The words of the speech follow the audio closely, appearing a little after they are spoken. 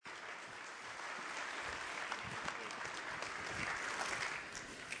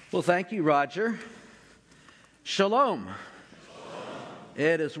Well, thank you, Roger. Shalom.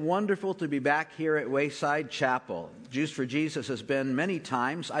 It is wonderful to be back here at Wayside Chapel. Jews for Jesus has been many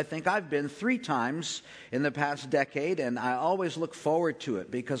times. I think I've been 3 times in the past decade, and I always look forward to it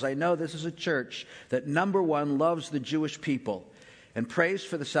because I know this is a church that, number one, loves the Jewish people and prays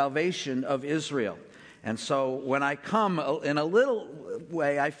for the salvation of Israel. And so when I come in a little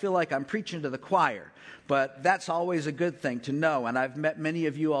way, I feel like I'm preaching to the choir. But that's always a good thing to know. And I've met many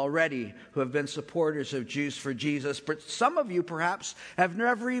of you already who have been supporters of Jews for Jesus. But some of you perhaps have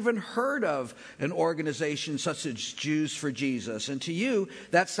never even heard of an organization such as Jews for Jesus. And to you,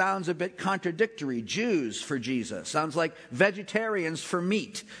 that sounds a bit contradictory. Jews for Jesus. Sounds like vegetarians for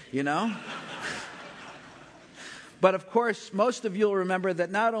meat, you know? But of course, most of you will remember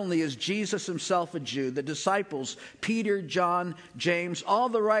that not only is Jesus himself a Jew, the disciples, Peter, John, James, all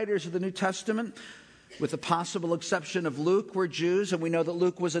the writers of the New Testament, with the possible exception of Luke, were Jews. And we know that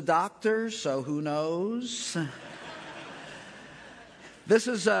Luke was a doctor, so who knows? This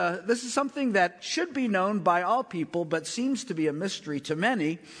is something that should be known by all people, but seems to be a mystery to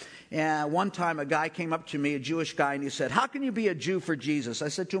many. And one time a guy came up to me, a Jewish guy, and he said, "How can you be a Jew for Jesus?" I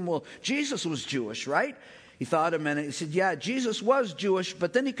said to him, "Well, Jesus was Jewish, right?" He thought a minute. He said, "Yeah, Jesus was Jewish,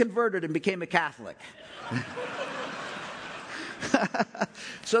 but then he converted and became a Catholic."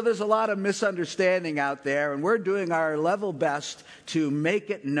 So there's a lot of misunderstanding out there, and we're doing our level best to make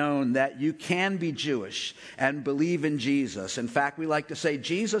it known that you can be Jewish and believe in Jesus. In fact, we like to say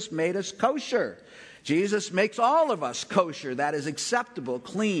Jesus made us kosher. Jesus makes all of us kosher. That is acceptable,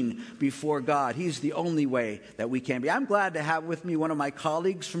 clean before God. He's the only way that we can be. I'm glad to have with me one of my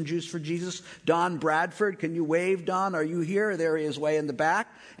colleagues from Jews for Jesus, Don Bradford. Can you wave, Don? Are you here? There he is way in the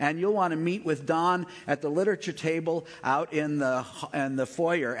back. And you'll want to meet with Don at the literature table out in the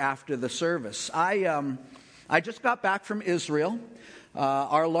foyer after the service. I just got back from Israel.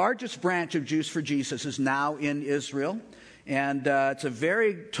 Our largest branch of Jews for Jesus is now in Israel. And it's a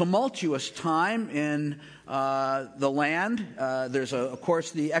very tumultuous time in the land. There's, of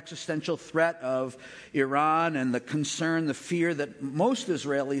course, the existential threat of Iran and the concern, the fear that most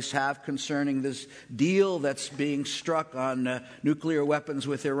Israelis have concerning this deal that's being struck on nuclear weapons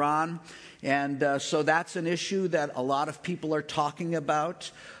with Iran. And so that's an issue that a lot of people are talking about.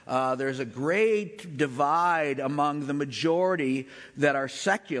 There's a great divide among the majority that are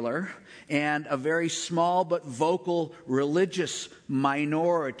secular and a very small but vocal religious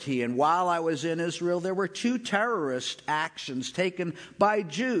minority. And while I was in Israel, there were 2 terrorist actions taken by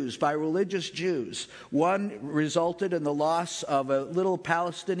Jews, by religious Jews. One resulted in the loss of a little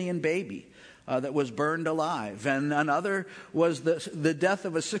Palestinian baby that was burned alive. And another was the death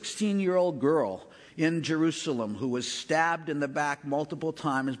of a 16-year-old girl in Jerusalem who was stabbed in the back multiple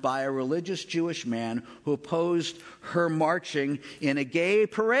times by a religious Jewish man who opposed her marching in a gay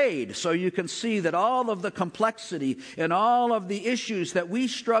parade. So you can see that all of the complexity and all of the issues that we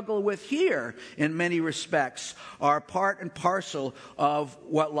struggle with here in many respects are part and parcel of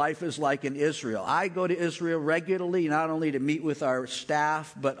what life is like in Israel. I go to Israel regularly, not only to meet with our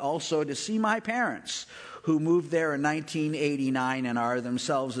staff, but also to see my parents, who moved there in 1989 and are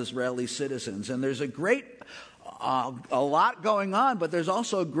themselves Israeli citizens. And there's a lot going on, but there's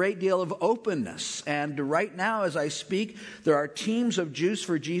also a great deal of openness. And right now, as I speak, there are teams of Jews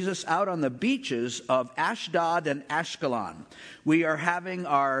for Jesus out on the beaches of Ashdod and Ashkelon. We are having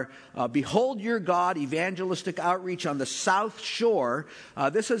our Behold Your God evangelistic outreach on the South Shore.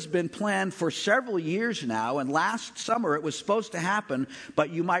 This has been planned for several years now, and last summer it was supposed to happen, but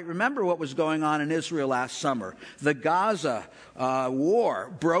you might remember what was going on in Israel last summer. The Gaza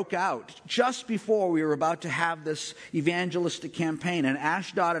war broke out just before we were about to have this evangelistic campaign, and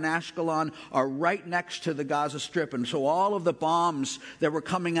Ashdod and Ashkelon are right next to the Gaza Strip, and so all of the bombs that were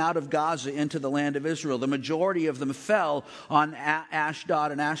coming out of Gaza into the land of Israel, the majority of them fell on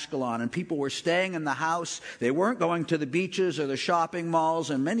Ashdod and Ashkelon, and people were staying in the house. They weren't going to the beaches or the shopping malls,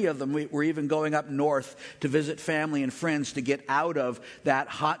 and many of them were even going up north to visit family and friends to get out of that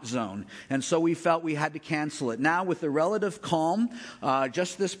hot zone. And so we felt we had to cancel it. Now, with the relative calm,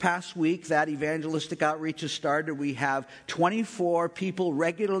 just this past week, that evangelistic outreach has started. We have 24 people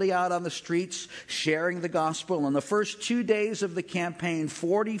regularly out on the streets sharing the gospel. On the first 2 days of the campaign,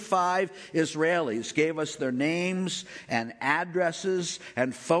 45 Israelis gave us their names and addresses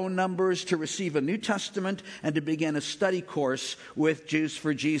and phone numbers to receive a New Testament and to begin a study course with Jews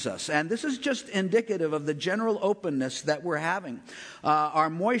for Jesus. And this is just indicative of the general openness that we're having. Our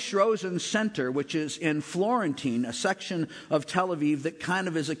Moish Rosen Center, which is in Florentine, a section of Tel Aviv that kind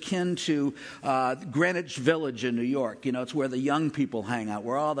of is akin to Greenwich Village Village in New York. You know, it's where the young people hang out,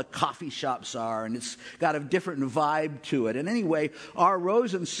 where all the coffee shops are, and it's got a different vibe to it. And anyway, our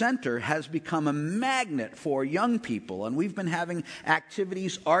Rosen Center has become a magnet for young people, and we've been having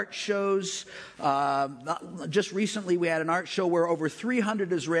activities, art shows. Just recently we had an art show where over 300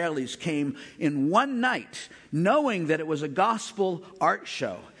 Israelis came in one night, knowing that it was a gospel art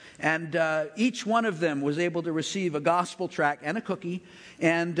show. And each one of them was able to receive a gospel tract and a cookie,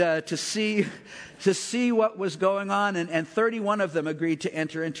 and to see what was going on. And 31 of them agreed to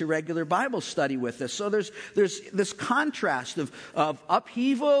enter into regular Bible study with us. So there's this contrast of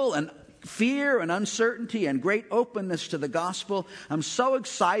upheaval and fear and uncertainty and great openness to the gospel. I'm so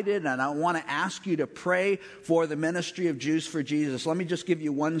excited, and I want to ask you to pray for the ministry of Jews for Jesus. Let me just give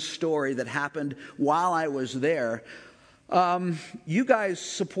you one story that happened while I was there. You guys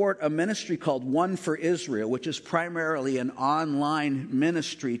support a ministry called One for Israel, which is primarily an online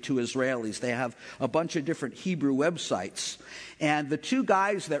ministry to Israelis. They have a bunch of different Hebrew websites. And the two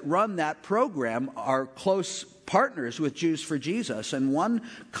guys that run that program are close partners with Jews for Jesus. And one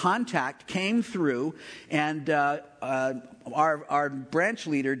contact came through, and our branch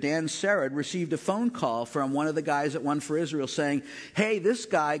leader, Dan Sarad, received a phone call from one of the guys at One for Israel saying, hey, this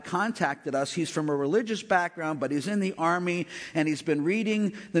guy contacted us. He's from a religious background, but he's in the army, and he's been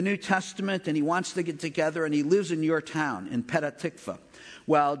reading the New Testament, and he wants to get together, and he lives in your town, in Petah Tikva.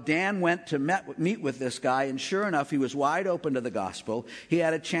 Well, Dan went to meet with this guy, and sure enough, he was wide open to the gospel. He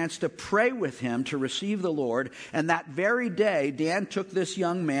had a chance to pray with him to receive the Lord, and that very day, Dan took this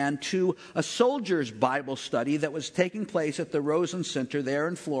young man to a soldier's Bible study that was taking place at the Rosen Center there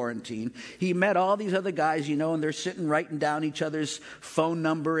in Florentine. He met all these other guys, you know, and they're sitting writing down each other's phone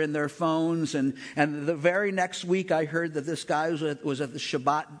number in their phones, and the very next week, I heard that this guy was at the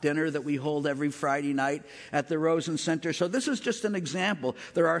Shabbat dinner that we hold every Friday night at the Rosen Center. So this is just an example.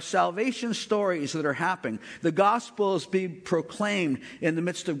 There are salvation stories that are happening. The gospel is being proclaimed in the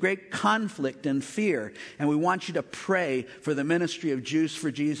midst of great conflict and fear. And we want you to pray for the ministry of Jews for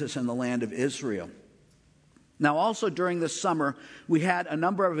Jesus in the land of Israel. Now, also during this summer, we had a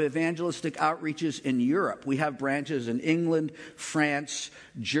number of evangelistic outreaches in Europe. We have branches in England, France,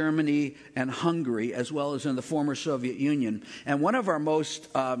 Germany, and Hungary, as well as in the former Soviet Union. And one of our most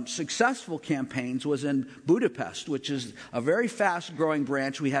successful campaigns was in Budapest, which is a very fast-growing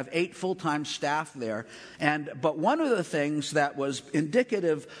branch. We have 8 full-time staff there. But one of the things that was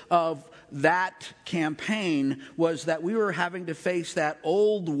indicative of that campaign was that we were having to face that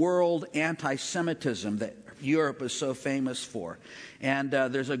old world anti-Semitism that Europe is so famous for. And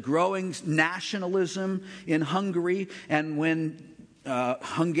there's a growing nationalism in Hungary, and when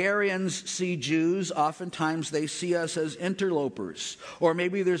Hungarians see Jews, oftentimes they see us as interlopers. Or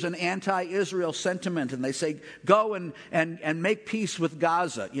maybe there's an anti-Israel sentiment, and they say, go and make peace with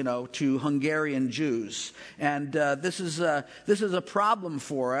Gaza, you know, to Hungarian Jews. And this is a problem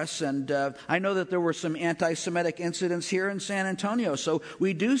for us. And I know that there were some anti-Semitic incidents here in San Antonio. So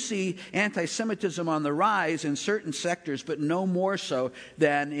we do see anti-Semitism on the rise in certain sectors, but no more so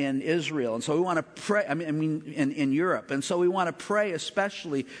than in Israel. And so we want to pray, in Europe. And so we want to pray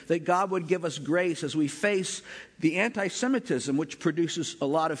especially that God would give us grace as we face the anti-Semitism, which produces a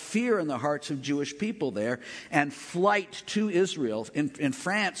lot of fear in the hearts of Jewish people there, and flight to Israel. In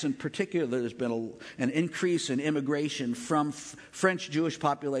France in particular, there's been an increase in immigration from French Jewish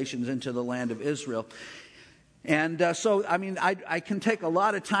populations into the land of Israel. And I can take a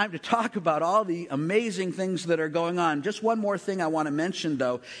lot of time to talk about all the amazing things that are going on. Just one more thing I want to mention,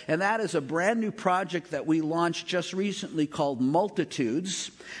 though, and that is a brand new project that we launched just recently called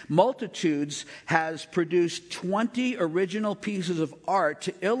Multitudes. Multitudes has produced 20 original pieces of art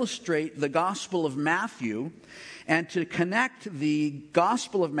to illustrate the Gospel of Matthew and to connect the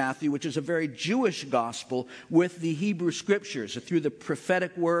Gospel of Matthew, which is a very Jewish gospel, with the Hebrew Scriptures through the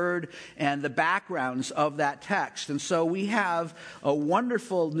prophetic word and the backgrounds of that text. And so we have a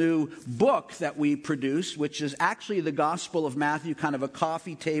wonderful new book that we produced, which is actually the Gospel of Matthew, kind of a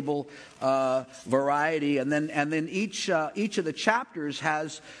coffee table variety. And then each of the chapters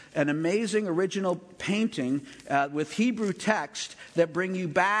has an amazing original painting with Hebrew text that bring you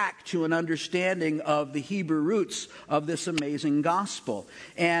back to an understanding of the Hebrew roots of this amazing gospel.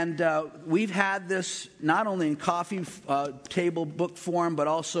 And we've had this not only in coffee table book form, but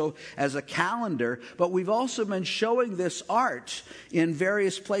also as a calendar. But we've also been showing this art in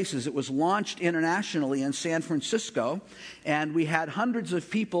various places. It was launched internationally in San Francisco, and we had hundreds of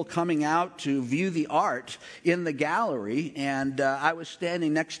people coming out to view the art in the gallery. And I was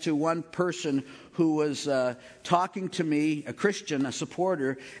standing next to one person who was talking to me, a Christian, a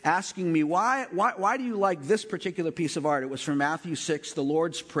supporter, asking me, why do you like this particular particular piece of art. It was from Matthew 6, the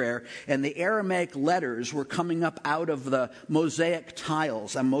Lord's Prayer, and the Aramaic letters were coming up out of the mosaic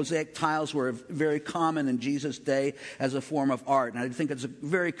tiles. And mosaic tiles were very common in Jesus' day as a form of art. And I think it's a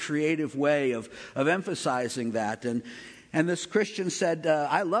very creative way of emphasizing that. And this Christian said,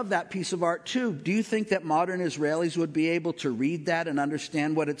 I love that piece of art too. Do you think that modern Israelis would be able to read that and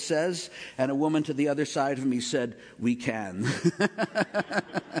understand what it says? And a woman to the other side of me said, we can.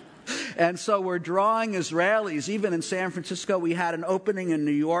 And so we're drawing Israelis. Even in San Francisco, we had an opening in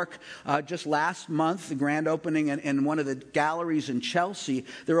New York just last month, the grand opening in one of the galleries in Chelsea.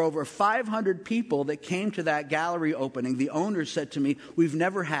 There were over 500 people that came to that gallery opening. The owner said to me, we've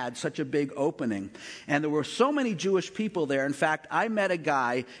never had such a big opening. And there were so many Jewish people there. In fact, I met a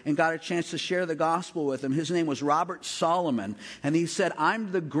guy and got a chance to share the gospel with him. His name was Robert Solomon. And he said,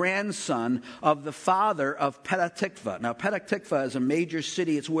 I'm the grandson of the father of Petah Tikva. Now, Petah Tikva is a major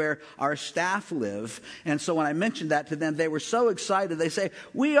city. It's where our staff live. And so when I mentioned that to them, they were so excited. They say,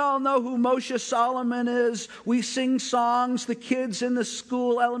 we all know who Moshe Solomon is. We sing songs. The kids in the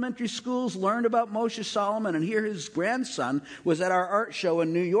school, elementary schools, learned about Moshe Solomon. And here his grandson was at our art show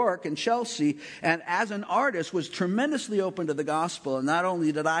in New York and Chelsea. And as an artist was tremendously open to the gospel. And not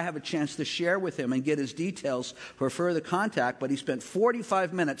only did I have a chance to share with him and get his details for further contact, but he spent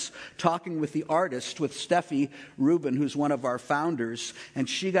 45 minutes talking with the artist, with Steffi Rubin, who's one of our founders. And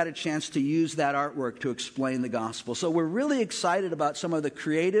she got a chance to use that artwork to explain the gospel. So we're really excited about some of the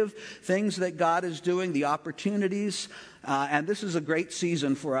creative things that God is doing, the opportunities, and this is a great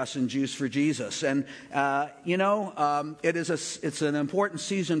season for us in Jews for Jesus. And, it's an important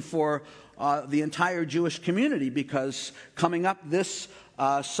season for the entire Jewish community, because coming up this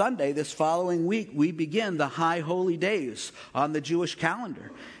Sunday, this following week, we begin the High Holy Days on the Jewish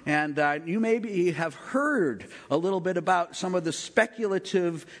calendar. And you maybe have heard a little bit about some of the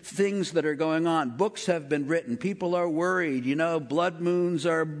speculative things that are going on. Books have been written. People are worried. Blood moons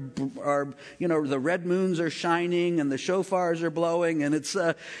are the red moons are shining and the shofars are blowing. And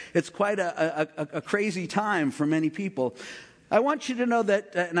it's quite a crazy time for many people. I want you to know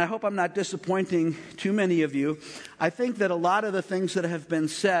that, and I hope I'm not disappointing too many of you, I think that a lot of the things that have been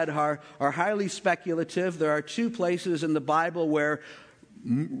said are highly speculative. There are two places in the Bible where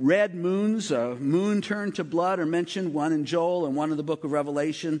red moons, a moon turned to blood, are mentioned, one in Joel and one in the book of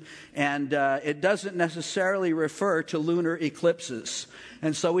Revelation. And it doesn't necessarily refer to lunar eclipses.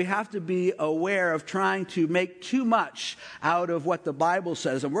 And so we have to be aware of trying to make too much out of what the Bible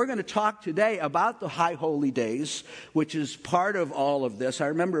says. And we're going to talk today about the High Holy Days, which is part of all of this. I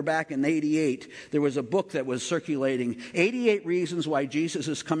remember back in 88, there was a book that was circulating, 88 Reasons Why Jesus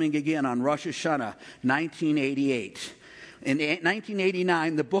is Coming Again on Rosh Hashanah, 1988. In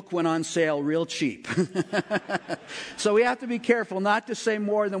 1989, the book went on sale real cheap. So we have to be careful not to say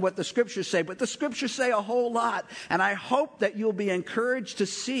more than what the Scriptures say. But the Scriptures say a whole lot. And I hope that you'll be encouraged to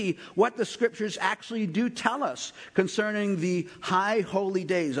see what the Scriptures actually do tell us concerning the High Holy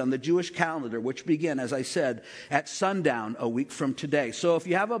Days on the Jewish calendar, which begin, as I said, at sundown a week from today. So if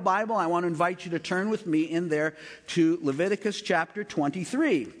you have a Bible, I want to invite you to turn with me in there to Leviticus chapter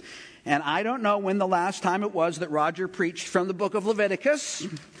 23. And I don't know when the last time it was that Roger preached from the book of Leviticus,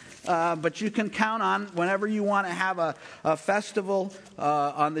 but you can count on whenever you want to have a festival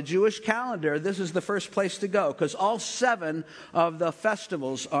on the Jewish calendar, this is the first place to go, because all 7 of the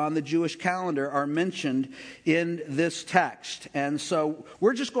festivals on the Jewish calendar are mentioned in this text. And so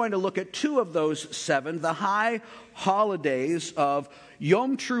we're just going to look at 2 of those 7, the high holidays of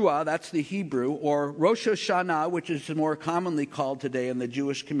Yom Teruah, that's the Hebrew, or Rosh Hashanah, which is more commonly called today in the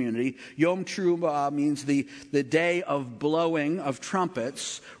Jewish community. Yom Teruah means the day of blowing of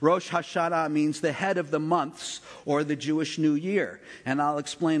trumpets. Rosh Hashanah means the head of the months, or the Jewish New Year. And I'll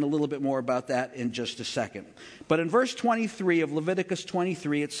explain a little bit more about that in just a second. But in verse 23 of Leviticus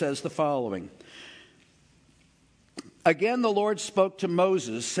 23, it says the following. Again, the Lord spoke to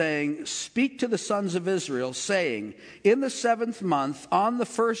Moses, saying, Speak to the sons of Israel, saying, In the 7th month, on the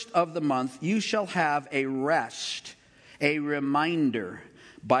 1st of the month, you shall have a rest, a reminder,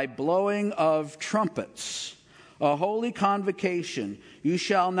 by blowing of trumpets, a holy convocation. You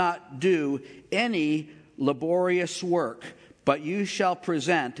shall not do any laborious work, but you shall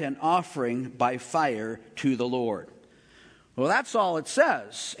present an offering by fire to the Lord. Well, that's all it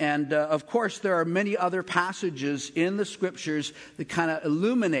says. And, of course, there are many other passages in the Scriptures that kind of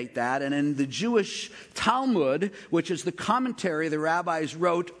illuminate that. And in the Jewish Talmud, which is the commentary the rabbis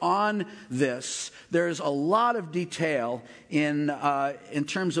wrote on this, there's a lot of detail in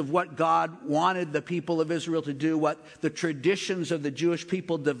terms of what God wanted the people of Israel to do, what the traditions of the Jewish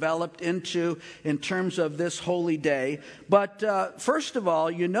people developed into in terms of this holy day. But first of all,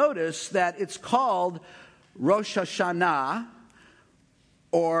 you notice that it's called Rosh Hashanah,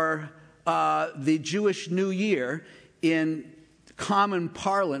 or the Jewish New Year in common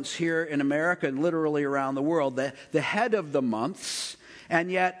parlance here in America and literally around the world, the head of the months.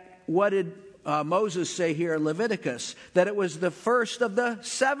 And yet, what did Moses say here in Leviticus? That it was the first of the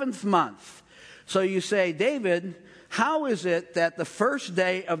 7th month. So you say, David, how is it that the first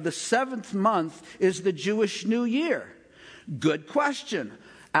day of the 7th month is the Jewish New Year? Good question.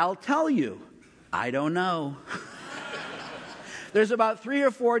 I'll tell you. I don't know. There's about 3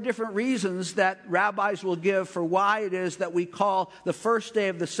 or 4 different reasons that rabbis will give for why it is that we call the first day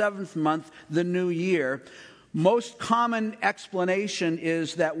of the 7th month the New Year. Most common explanation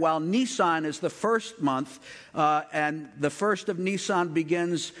is that while Nisan is the first month, and the first of Nisan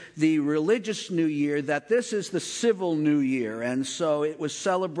begins the religious New Year, that this is the civil New Year. And so it was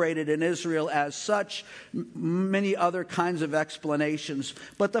celebrated in Israel as such. Many other kinds of explanations.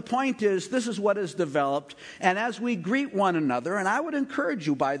 But the point is, this is what is developed. And as we greet one another, and I would encourage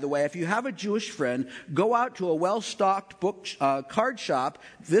you, by the way, if you have a Jewish friend, go out to a well-stocked card shop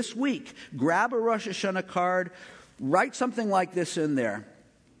this week. Grab a Rosh Hashanah card. Write something like this in there.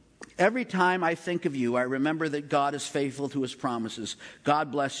 Every time I think of you, I remember that God is faithful to his promises.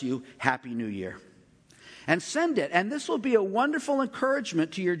 God bless you. Happy New Year. And send it. And this will be a wonderful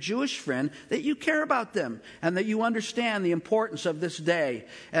encouragement to your Jewish friend that you care about them and that you understand the importance of this day.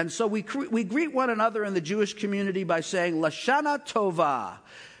 And so we greet one another in the Jewish community by saying, Lashana Tova,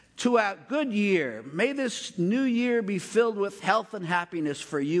 to a good year. May this new year be filled with health and happiness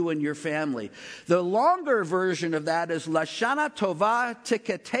for you and your family. The longer version of that is Lashana Tova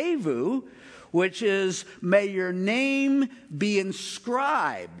Tiketevu, which is, may your name be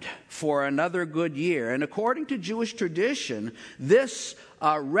inscribed for another good year. And according to Jewish tradition, this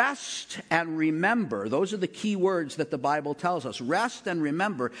rest and remember, those are the key words that the Bible tells us. Rest and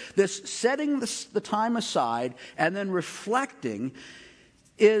remember, this setting the time aside and then reflecting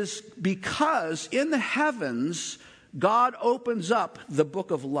is because in the heavens, God opens up the book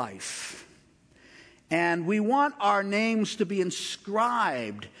of life. And we want our names to be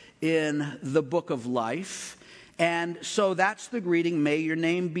inscribed in the book of life. And so that's the greeting, may your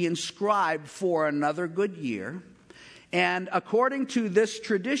name be inscribed for another good year. And according to this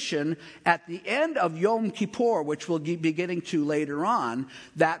tradition, at the end of Yom Kippur, which we'll be getting to later on,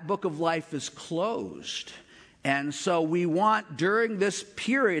 that book of life is closed. And so we want during this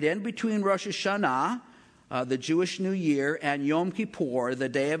period in between Rosh Hashanah, the Jewish New Year, and Yom Kippur, the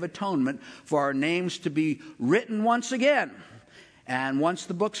Day of Atonement, for our names to be written once again. And once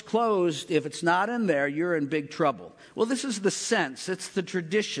the book's closed, if it's not in there, you're in big trouble. Well, this is the sense. It's the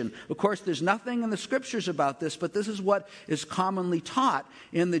tradition. Of course, there's nothing in the scriptures about this, but this is what is commonly taught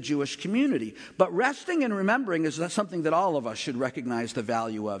in the Jewish community. But resting and remembering is something that all of us should recognize the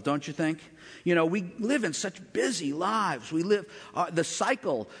value of, don't you think? You know, we live in such busy lives. We live, the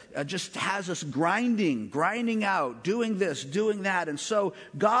cycle just has us grinding out, doing this, doing that. And so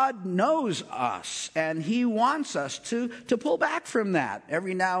God knows us, and he wants us to pull back from that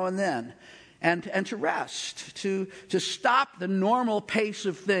every now and then. And to rest, to stop the normal pace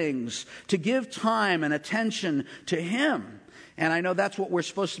of things, to give time and attention to him. And I know that's what we're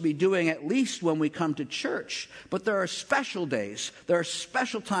supposed to be doing at least when we come to church. But there are special days, there are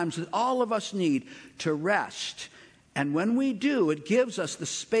special times that all of us need to rest. And when we do, it gives us the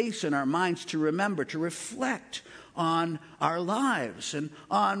space in our minds to remember, to reflect on our lives and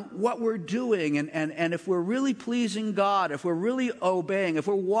on what we're doing and if we're really pleasing God, if we're really obeying, if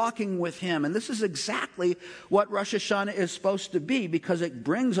we're walking with him. And this is exactly what Rosh Hashanah is supposed to be, because it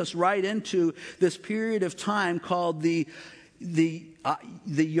brings us right into this period of time called the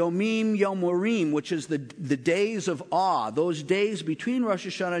Yomim Yomorim, which is the days of awe, those days between Rosh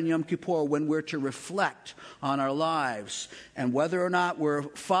Hashanah and Yom Kippur when we're to reflect on our lives and whether or not we're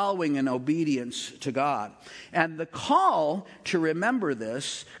following in obedience to God. And the call to remember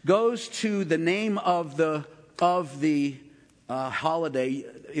this goes to the name of the holiday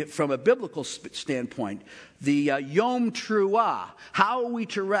from a biblical standpoint, the Yom Teruah. How are we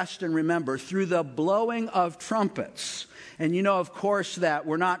to rest and remember? Through the blowing of trumpets. And you know, of course, that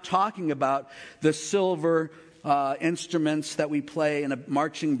we're not talking about the silver instruments that we play in a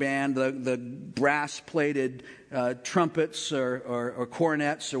marching band, the brass-plated trumpets or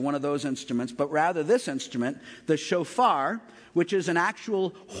cornets or one of those instruments, but rather this instrument, the shofar, which is an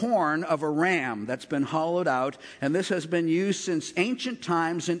actual horn of a ram that's been hollowed out. And this has been used since ancient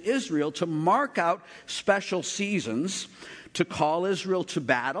times in Israel to mark out special seasons, to call Israel to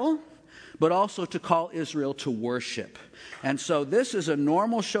battle, but also to call Israel to worship. And so this is a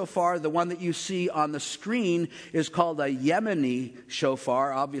normal shofar. The one that you see on the screen is called a Yemeni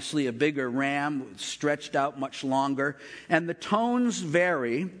shofar, obviously a bigger ram, stretched out much longer. And the tones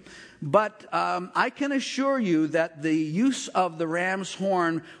vary. But I can assure you that the use of the ram's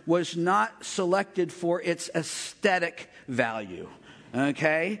horn was not selected for its aesthetic value.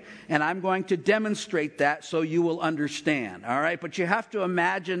 Okay? And I'm going to demonstrate that so you will understand. All right? But you have to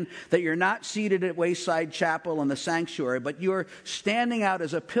imagine that you're not seated at Wayside Chapel in the sanctuary, but you're standing out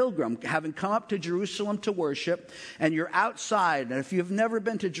as a pilgrim, having come up to Jerusalem to worship, and you're outside. And if you've never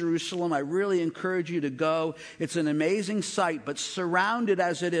been to Jerusalem, I really encourage you to go. It's an amazing sight, but surrounded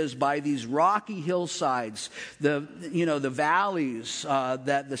as it is by these rocky hillsides, the valleys,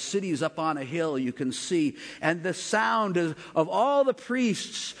 that the city's up on a hill you can see, and the sound of all the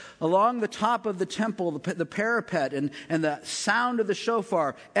priests along the top of the temple, the parapet, and the sound of the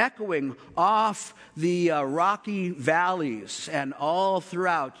shofar echoing off the rocky valleys, and all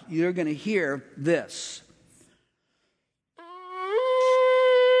throughout you're going to hear this.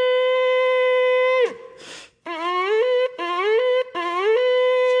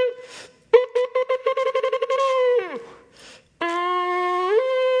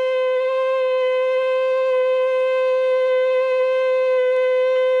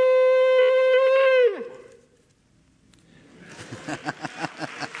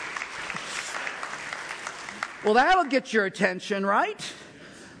 Well, that'll get your attention, right?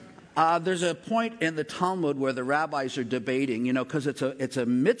 There's a point in the Talmud where the rabbis are debating, because it's a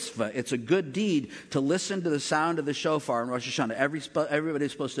mitzvah, it's a good deed to listen to the sound of the shofar in Rosh Hashanah.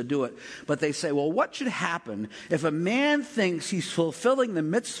 Everybody's supposed to do it. But they say, well, what should happen if a man thinks he's fulfilling the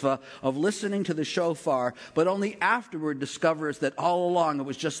mitzvah of listening to the shofar, but only afterward discovers that all along it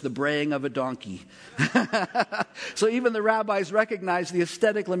was just the braying of a donkey? So even the rabbis recognize the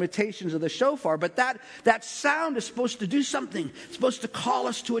aesthetic limitations of the shofar, but that sound is supposed to do something. It's supposed to call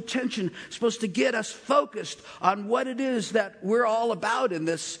us to attention, supposed to get us focused on what it is that we're all about in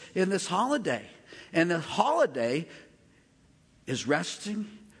this holiday. And the holiday is resting,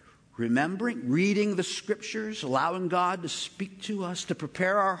 remembering, reading the scriptures, allowing God to speak to us, to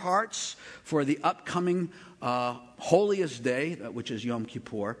prepare our hearts for the upcoming holiest day, which is Yom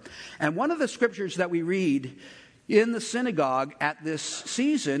Kippur. And one of the scriptures that we read in the synagogue at this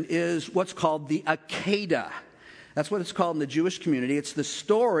season is what's called the Akedah. That's what it's called in the Jewish community. It's the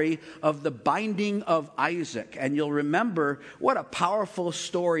story of the binding of Isaac. And you'll remember what a powerful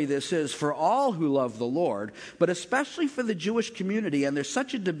story this is for all who love the Lord, but especially for the Jewish community. And there's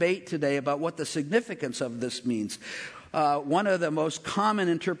such a debate today about what the significance of this means. One of the most common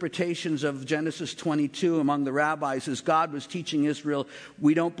interpretations of Genesis 22 among the rabbis is God was teaching Israel,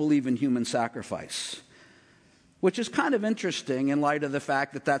 we don't believe in human sacrifice. Which is kind of interesting in light of the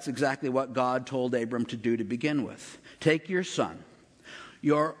fact that that's exactly what God told Abram to do to begin with. Take your son,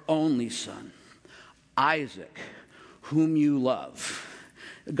 your only son, Isaac, whom you love.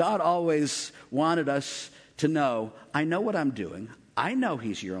 God always wanted us to know, I know what I'm doing. I know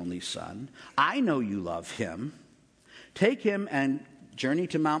he's your only son. I know you love him. Take him and journey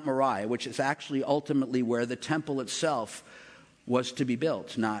to Mount Moriah, which is actually ultimately where the temple itself was to be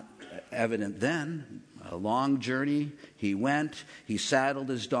built. Not evident then. A long journey, he went, he saddled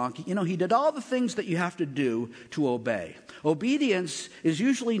his donkey. He did all the things that you have to do to obey. Obedience is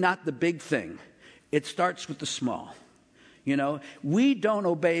usually not the big thing. It starts with the small. We don't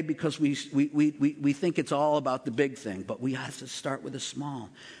obey because we think it's all about the big thing, but we have to start with the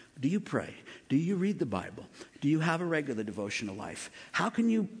small. Do you pray? Do you read the Bible? Do you have a regular devotional life? How can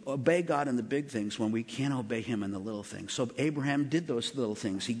you obey God in the big things when we can't obey him in the little things? So Abraham did those little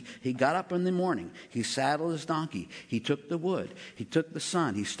things. He got up in the morning. He saddled his donkey. He took the wood. He took the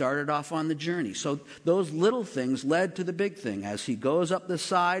son. He started off on the journey. So those little things led to the big thing. As he goes up the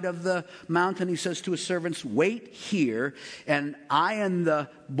side of the mountain, he says to his servants, wait here, and I and the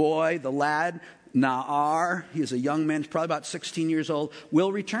boy, the lad, Na'ar, he is a young man, probably about 16 years old,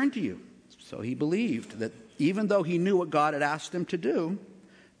 will return to you. So he believed that even though he knew what God had asked him to do,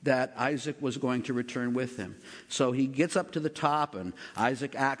 that Isaac was going to return with him. So he gets up to the top, and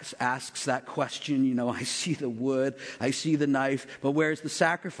Isaac asks that question, I see the wood, I see the knife, but where's the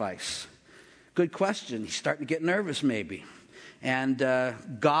sacrifice? Good question. He's starting to get nervous maybe. And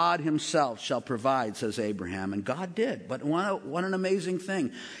God himself shall provide, says Abraham. And God did. But what an amazing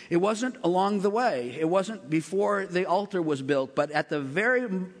thing. It wasn't along the way. It wasn't before the altar was built. But at the very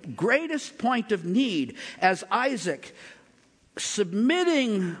greatest point of need, as Isaac,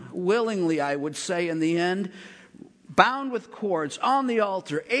 submitting willingly, I would say in the end, bound with cords on the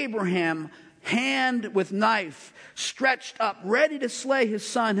altar, Abraham hand with knife stretched up, ready to slay his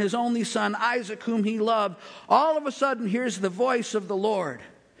son, his only son, Isaac, whom he loved, all of a sudden hears the voice of the Lord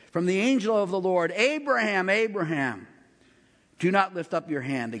from the angel of the Lord, Abraham, Abraham, do not lift up your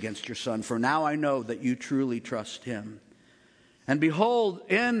hand against your son, for now I know that you truly trust him. And behold,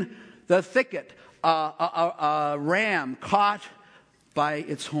 in the thicket, a ram caught by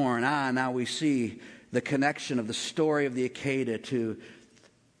its horn. Now we see the connection of the story of the Akedah to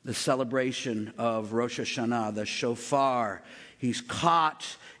the celebration of Rosh Hashanah, the shofar. He's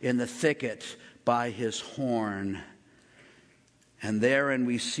caught in the thicket by his horn. And therein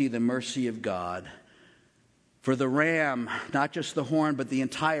we see the mercy of God. For the ram, not just the horn, but the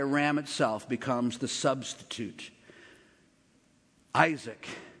entire ram itself becomes the substitute. Isaac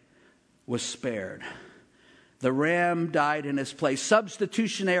was spared. The ram died in his place.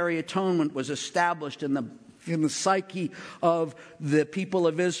 Substitutionary atonement was established in the psyche of the people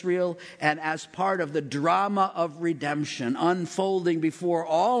of Israel, and as part of the drama of redemption unfolding before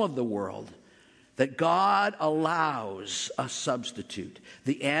all of the world, that God allows a substitute,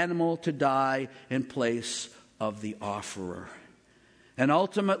 the animal to die in place of the offerer. And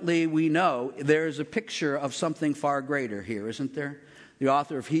ultimately, we know there's a picture of something far greater here, isn't there? The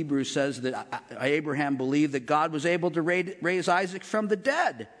author of Hebrews says that Abraham believed that God was able to raise Isaac from the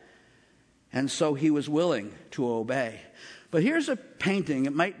dead. And so he was willing to obey. But here's a painting.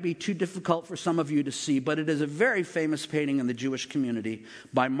 It might be too difficult for some of you to see, but it is a very famous painting in the Jewish community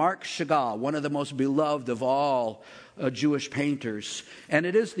by Marc Chagall, one of the most beloved of all Jewish painters. And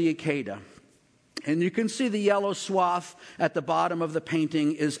it is the Akedah. And you can see the yellow swath at the bottom of the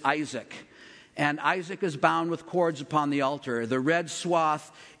painting is Isaac. And Isaac is bound with cords upon the altar. The red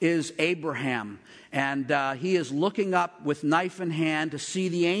swath is Abraham. And he is looking up with knife in hand to see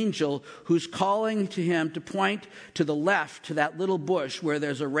the angel who's calling to him to point to the left, to that little bush where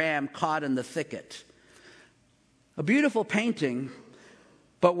there's a ram caught in the thicket. A beautiful painting,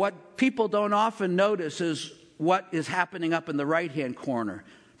 but what people don't often notice is what is happening up in the right-hand corner.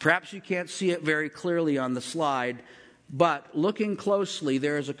 Perhaps you can't see it very clearly on the slide, but looking closely,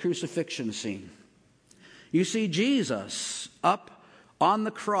 there is a crucifixion scene. You see Jesus up on the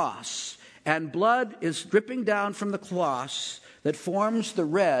cross, and blood is dripping down from the cross that forms the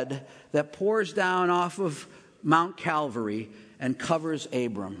red that pours down off of Mount Calvary and covers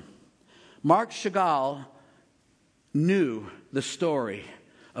Abram. Marc Chagall knew the story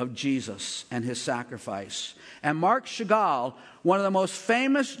of Jesus and his sacrifice. And Marc Chagall, one of the most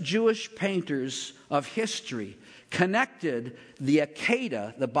famous Jewish painters of history, connected the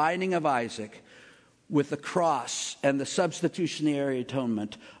Akedah, the binding of Isaac, with the cross and the substitutionary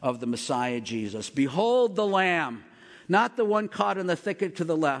atonement of the Messiah Jesus. Behold the Lamb, not the one caught in the thicket to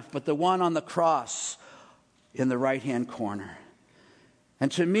the left, but the one on the cross in the right-hand corner. And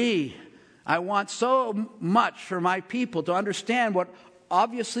to me, I want so much for my people to understand what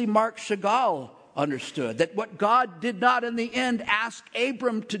obviously Marc Chagall understood, that what God did not in the end ask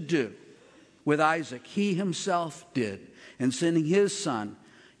Abram to do with Isaac, he himself did in sending his son,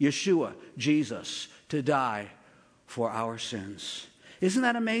 Yeshua, Jesus, to die for our sins. Isn't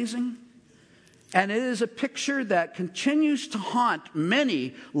that amazing? And it is a picture that continues to haunt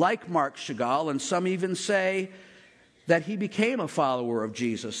many like Marc Chagall, and some even say that he became a follower of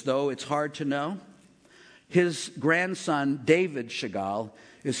Jesus, though it's hard to know. His grandson, David Chagall,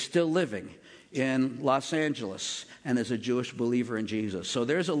 is still living in Los Angeles and is a Jewish believer in Jesus. So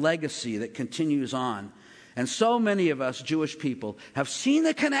there's a legacy that continues on. And so many of us Jewish people have seen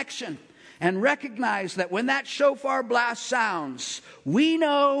the connection and recognize that when that shofar blast sounds, we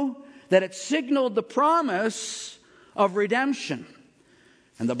know that it signaled the promise of redemption.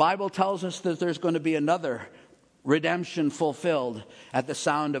 And the Bible tells us that there's going to be another redemption fulfilled at the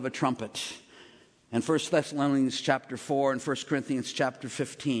sound of a trumpet. In 1 Thessalonians chapter 4 and 1 Corinthians chapter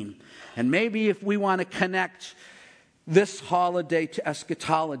 15. And maybe if we want to connect this holiday to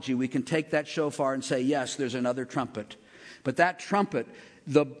eschatology, we can take that shofar and say, yes, there's another trumpet. But that trumpet,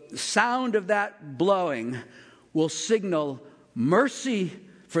 the sound of that blowing, will signal mercy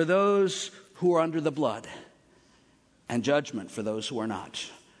for those who are under the blood and judgment for those who are not.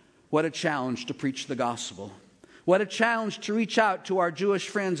 What a challenge to preach the gospel. What a challenge to reach out to our Jewish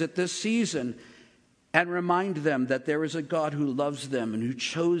friends at this season and remind them that there is a God who loves them and who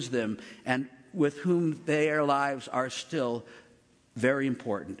chose them and with whom their lives are still very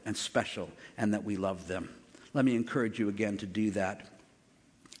important and special, and that we love them. Let me encourage you again to do that.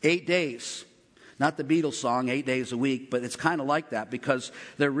 8 days. Not the Beatles song, 8 days a week, but it's kind of like that because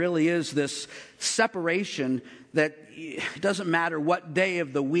there really is this separation that it doesn't matter what day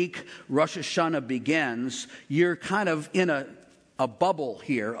of the week Rosh Hashanah begins, you're kind of in a a bubble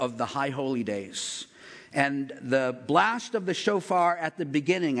here of the high holy days. And the blast of the shofar at the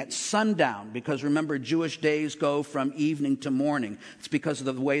beginning, at sundown, because remember, Jewish days go from evening to morning. It's because of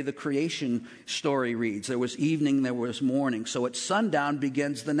the way the creation story reads. There was evening, there was morning. So at sundown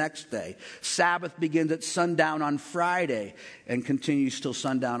begins the next day. Sabbath begins at sundown on Friday and continues till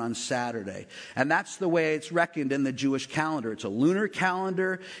sundown on Saturday. And that's the way it's reckoned in the Jewish calendar. It's a lunar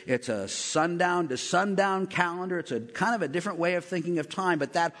calendar. It's a sundown to sundown calendar. It's a kind of a different way of thinking of time.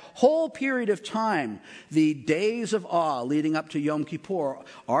 But that whole period of time, the days of awe leading up to Yom Kippur,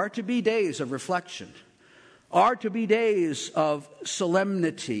 are to be days of reflection, are to be days of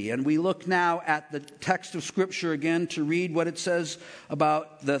solemnity. And we look now at the text of Scripture again to read what it says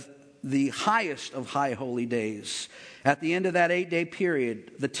about the highest of high holy days. At the end of that 8-day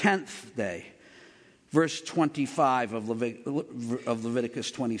period, the 10th day, verse 25 of Leviticus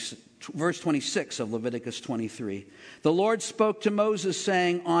 26. Verse 26 of Leviticus 23. The Lord spoke to Moses,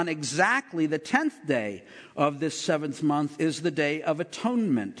 saying, on exactly the 10th day of this 7th month is the day of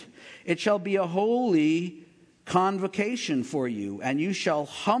atonement. It shall be a holy convocation for you, and you shall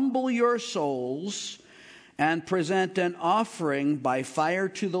humble your souls and present an offering by fire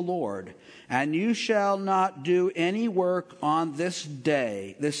to the Lord. And you shall not do any work on this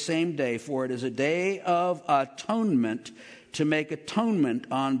day, this same day, for it is a day of atonement, to make atonement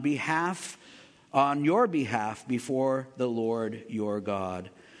on your behalf before the Lord your God.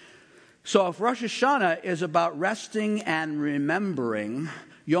 So if Rosh Hashanah is about resting and remembering,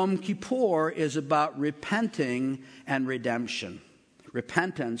 Yom Kippur is about repenting and redemption.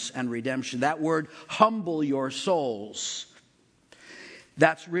 Repentance and redemption. That word, humble your souls,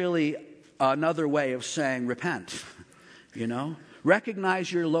 that's really another way of saying repent.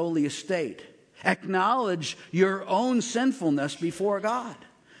 Recognize your lowly estate. Acknowledge your own sinfulness before God.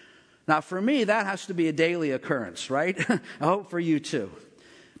 Now, for me, that has to be a daily occurrence, right? I hope for you too.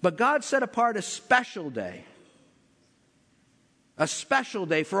 But God set apart a special day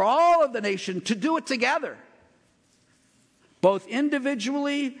for all of the nation to do it together, both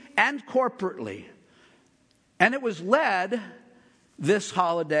individually and corporately. And it was led, this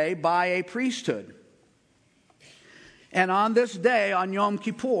holiday, by a priesthood. And on this day, on Yom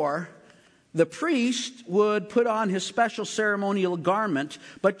Kippur, the priest would put on his special ceremonial garment,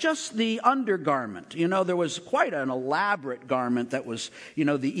 but just the undergarment. There was quite an elaborate garment that was,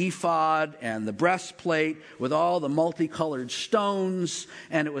 the ephod and the breastplate with all the multicolored stones.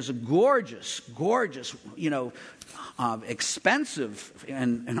 And it was a gorgeous, expensive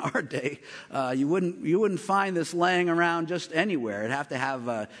in our day. You wouldn't find this laying around just anywhere. It'd have to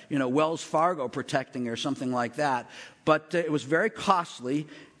have, Wells Fargo protecting or something like that. But it was very costly,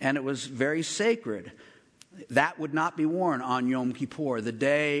 and it was very sacred. That would not be worn on Yom Kippur, the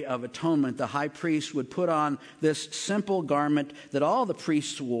Day of Atonement. The high priest would put on this simple garment that all the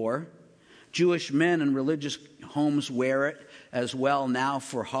priests wore. Jewish men in religious homes wear it as well now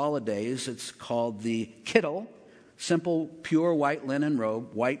for holidays. It's called the kittel, simple, pure white linen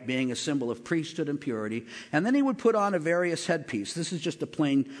robe, white being a symbol of priesthood and purity. And then he would put on a various headpiece. This is just a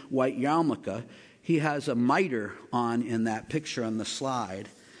plain white yarmulke. He has a mitre on in that picture on the slide.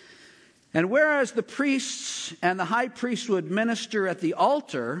 And whereas the priests and the high priest would minister at the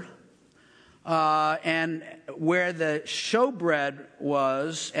altar, and where the showbread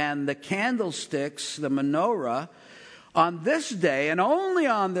was and the candlesticks, the menorah, on this day, and only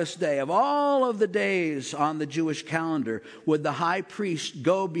on this day, of all of the days on the Jewish calendar, would the high priest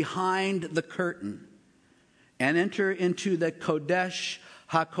go behind the curtain and enter into the Kodesh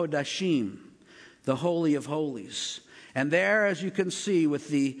HaKodashim, the Holy of Holies. And there, as you can see, with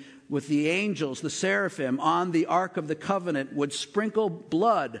the angels, the seraphim, on the Ark of the Covenant, would sprinkle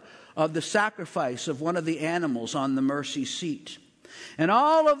blood of the sacrifice of one of the animals on the mercy seat. And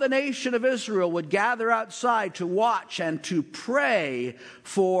all of the nation of Israel would gather outside to watch and to pray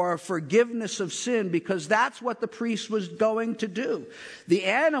for forgiveness of sin, because that's what the priest was going to do. The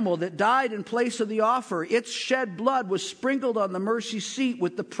animal that died in place of the offer, its shed blood was sprinkled on the mercy seat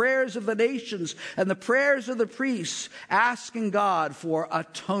with the prayers of the nations and the prayers of the priests, asking God for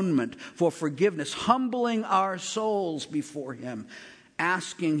atonement, for forgiveness, humbling our souls before Him,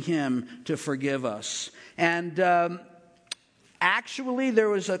 asking Him to forgive us. And actually, there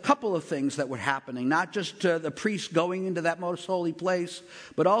was a couple of things that were happening, not just the priest going into that most holy place,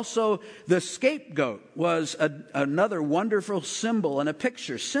 but also the scapegoat was another wonderful symbol and a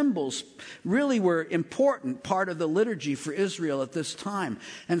picture. Symbols really were important part of the liturgy for Israel at this time.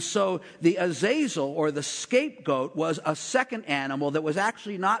 And so the azazel, or the scapegoat, was a second animal that was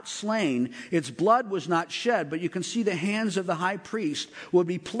actually not slain. Its blood was not shed, but you can see the hands of the high priest would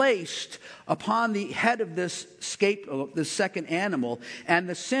be placed upon the head of this scapegoat, this second animal, and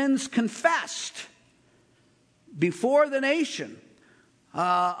the sins confessed before the nation,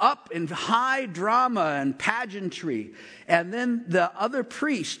 up in high drama and pageantry. And then the other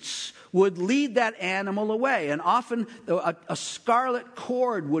priests would lead that animal away. And often a scarlet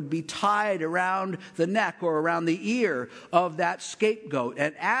cord would be tied around the neck or around the ear of that scapegoat.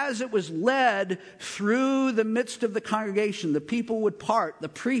 And as it was led through the midst of the congregation, the people would part. The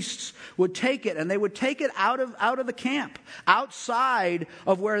priests would take it, and they would take it out of the camp, outside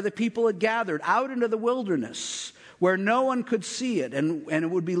of where the people had gathered, out into the wilderness, where no one could see it, and it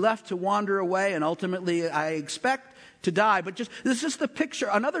would be left to wander away, and ultimately, I expect, to die. But this is the picture,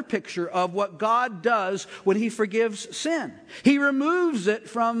 another picture of what God does when He forgives sin. He removes it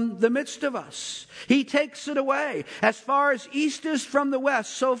from the midst of us. He takes it away. As far as east is from the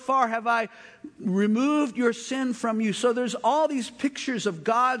west, so far have I removed your sin from you. So there's all these pictures of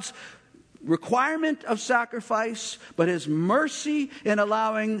God's requirement of sacrifice, but His mercy in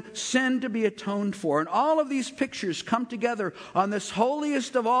allowing sin to be atoned for. And all of these pictures come together on this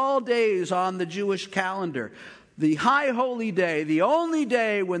holiest of all days on the Jewish calendar. The high holy day, the only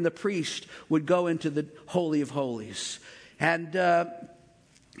day when the priest would go into the Holy of Holies. And,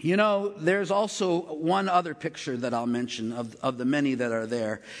 there's also one other picture that I'll mention of the many that are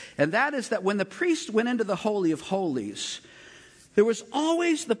there. And that is that when the priest went into the Holy of Holies, there was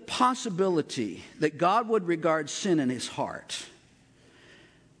always the possibility that God would regard sin in His heart,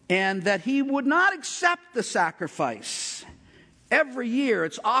 and that He would not accept the sacrifice. Every year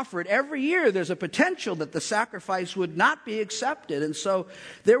it's offered. Every year there's a potential that the sacrifice would not be accepted. And so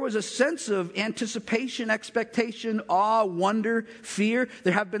there was a sense of anticipation, expectation, awe, wonder, fear.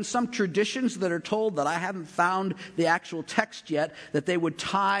 There have been some traditions that are told, that I haven't found the actual text yet, that they would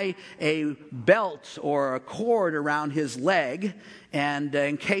tie a belt or a cord around his leg, and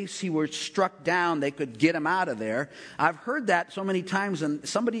in case he were struck down, they could get him out of there. I've heard that so many times, and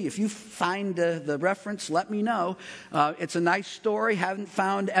somebody, if you find the reference, let me know. It's a nice story, haven't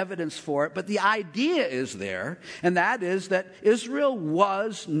found evidence for it, but the idea is there, and that is that Israel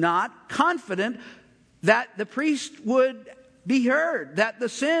was not confident that the priest would be heard, that the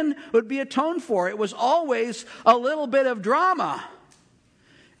sin would be atoned for. It was always a little bit of drama.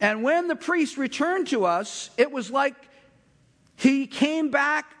 And when the priest returned to us, it was like he came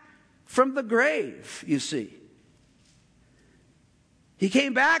back from the grave, you see. He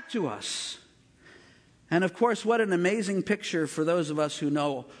came back to us. And of course, what an amazing picture for those of us who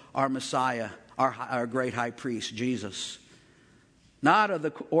know our Messiah, our great high priest, Jesus. Not of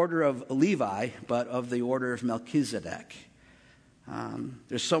the order of Levi, but of the order of Melchizedek.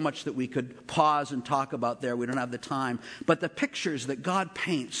 There's so much that we could pause and talk about there. We don't have the time. But the pictures that God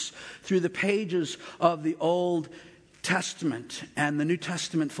paints through the pages of the Old Testament and the New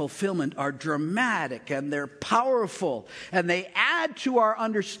Testament fulfillment are dramatic, and they're powerful, and they add to our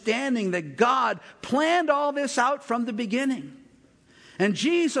understanding that God planned all this out from the beginning. And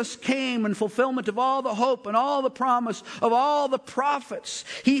Jesus came in fulfillment of all the hope and all the promise of all the prophets.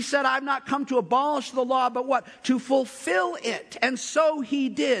 He said, I've not come to abolish the law, but what? To fulfill it. And so He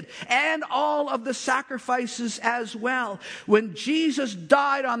did. And all of the sacrifices as well. When Jesus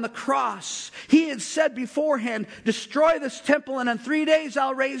died on the cross, He had said beforehand, destroy this temple, and in 3 days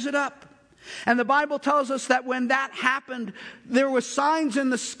I'll raise it up. And the Bible tells us that when that happened, there were signs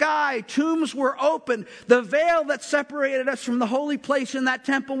in the sky, tombs were opened, the veil that separated us from the holy place in that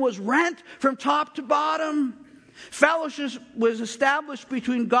temple was rent from top to bottom. Fellowship was established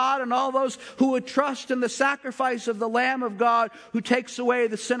between God and all those who would trust in the sacrifice of the Lamb of God who takes away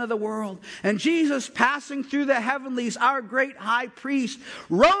the sin of the world. And Jesus, passing through the heavenlies, our great high priest,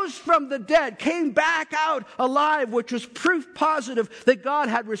 rose from the dead, came back out alive, which was proof positive that God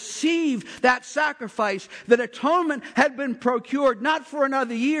had received that sacrifice, that atonement had been procured, not for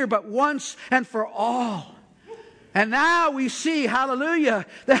another year, but once and for all. And now we see, hallelujah,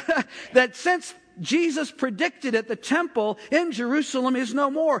 that since Jesus predicted it, the temple in Jerusalem is no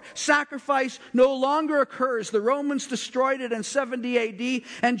more. Sacrifice no longer occurs. The Romans destroyed it in 70 AD,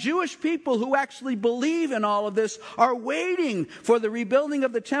 and Jewish people who actually believe in all of this are waiting for the rebuilding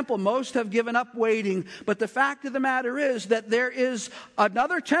of the temple. Most have given up waiting, but the fact of the matter is that there is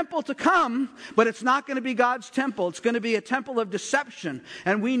another temple to come, but it's not going to be God's temple. It's going to be a temple of deception,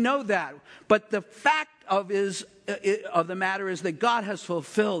 and we know that. But the fact of the matter is that God has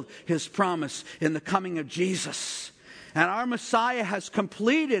fulfilled His promise in the coming of Jesus. And our Messiah has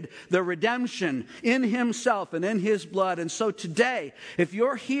completed the redemption in Himself and in His blood. And so today, if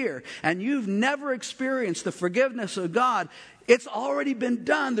you're here and you've never experienced the forgiveness of God, It's already been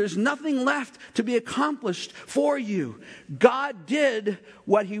done. There's nothing left to be accomplished for you. God did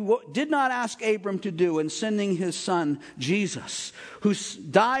what he did not ask Abram to do in sending his son, Jesus, who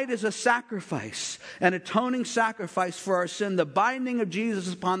died as a sacrifice, an atoning sacrifice for our sin. The binding of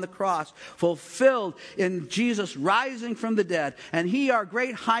Jesus upon the cross, fulfilled in Jesus rising from the dead. And he, our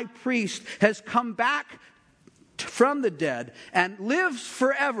great high priest, has come back from the dead and lives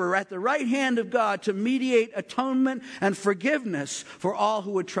forever at the right hand of God to mediate atonement and forgiveness for all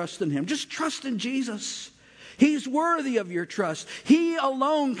who would trust in him. Just trust in Jesus. He's worthy of your trust. He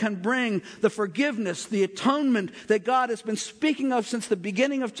alone can bring the forgiveness, the atonement that God has been speaking of since the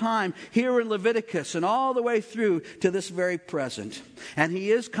beginning of time here in Leviticus and all the way through to this very present. And he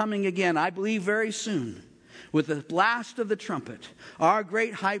is coming again, I believe, very soon, with the blast of the trumpet, our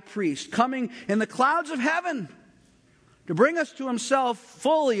great high priest coming in the clouds of heaven to bring us to himself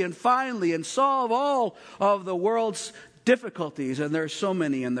fully and finally and solve all of the world's difficulties. And there are so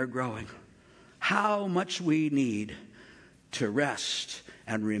many, and they're growing. How much we need to rest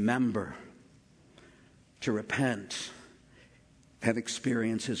and remember, to repent and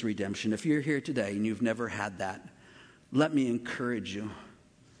experience his redemption. If you're here today and you've never had that, let me encourage you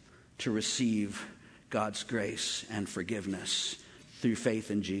to receive God's grace and forgiveness through faith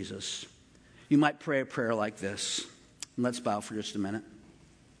in Jesus. You might pray a prayer like this. Let's bow for just a minute.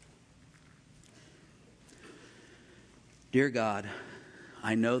 Dear God,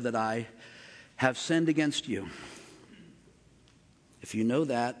 I know that I have sinned against you. If you know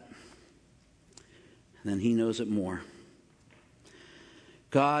that, then he knows it more.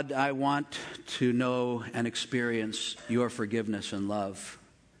 God, I want to know and experience your forgiveness and love.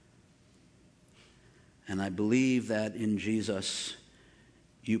 And I believe that in Jesus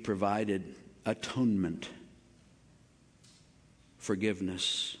you provided atonement,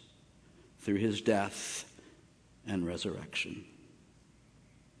 forgiveness through his death and resurrection.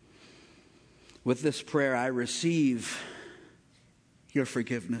 With this prayer, I receive your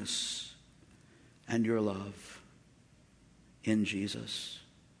forgiveness and your love in Jesus.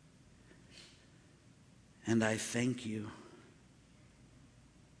 And I thank you.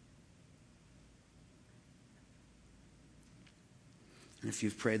 And if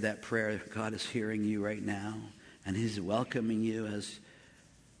you've prayed that prayer, God is hearing you right now. And he's welcoming you as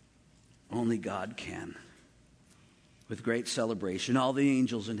only God can. With great celebration. All the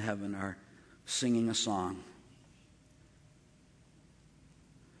angels in heaven are singing a song.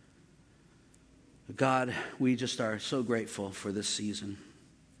 God, we just are so grateful for this season.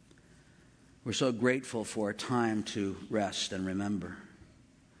 We're so grateful for a time to rest and remember.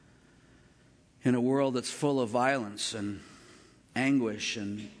 In a world that's full of violence and anguish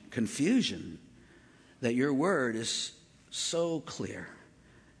and confusion, that your word is so clear,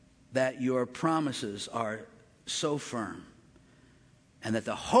 that your promises are so firm, and that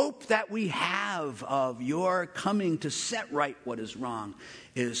the hope that we have of your coming to set right what is wrong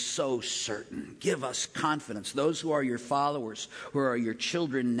is so certain. Give us confidence. Those who are your followers, who are your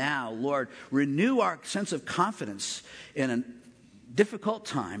children now, Lord, renew our sense of confidence in a difficult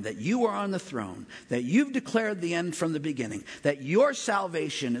time, that you are on the throne, that you've declared the end from the beginning, that your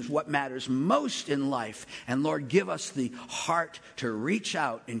salvation is what matters most in life. And Lord, give us the heart to reach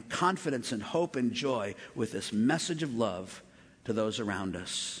out in confidence and hope and joy with this message of love to those around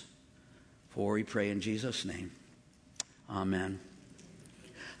us. For we pray in Jesus' name. Amen.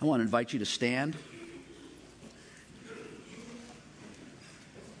 I want to invite you to stand.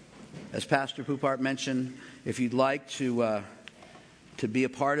 As Pastor Poupart mentioned, if you'd like to be a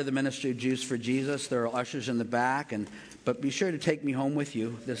part of the ministry of Jews for Jesus, there are ushers in the back, but be sure to take me home with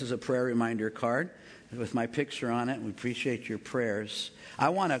you. This is a prayer reminder card with my picture on it. We appreciate your prayers. I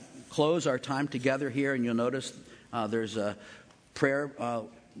want to close our time together here, and you'll notice there's a prayer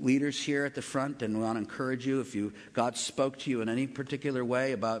leaders here at the front, and we want to encourage you, if God spoke to you in any particular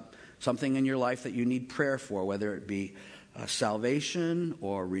way about something in your life that you need prayer for, whether it be salvation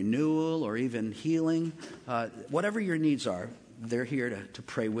or renewal or even healing, whatever your needs are, they're here to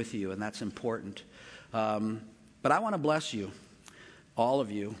pray with you, and that's important. But I want to bless you, all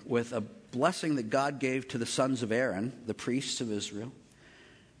of you, with a blessing that God gave to the sons of Aaron, the priests of Israel,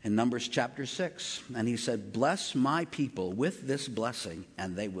 in Numbers chapter 6. And he said, bless my people with this blessing,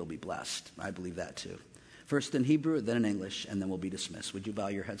 and they will be blessed. I believe that too. First in Hebrew, then in English, and then we'll be dismissed. Would you bow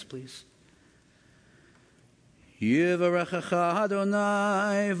your heads, please? Yivarechecha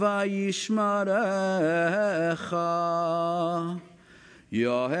Adonai vayishmarecha.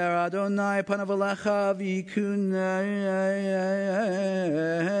 Yoher Adonai panav alecha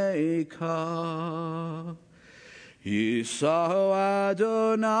v'yikunecha. Yisahu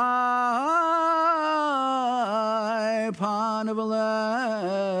Adonai panav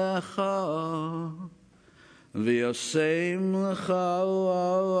alecha v'yosem lecha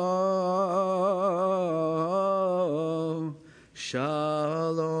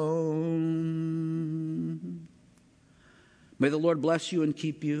shalom. May the Lord bless you and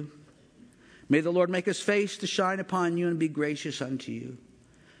keep you. May the Lord make his face to shine upon you and be gracious unto you.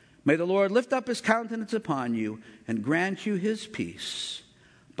 May the Lord lift up his countenance upon you and grant you his peace.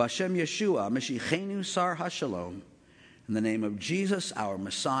 B'Shem Yeshua, Mashiachenu Sar HaShalom. In the name of Jesus, our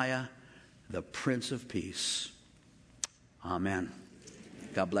Messiah, the Prince of Peace. Amen.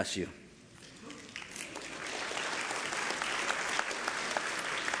 God bless you.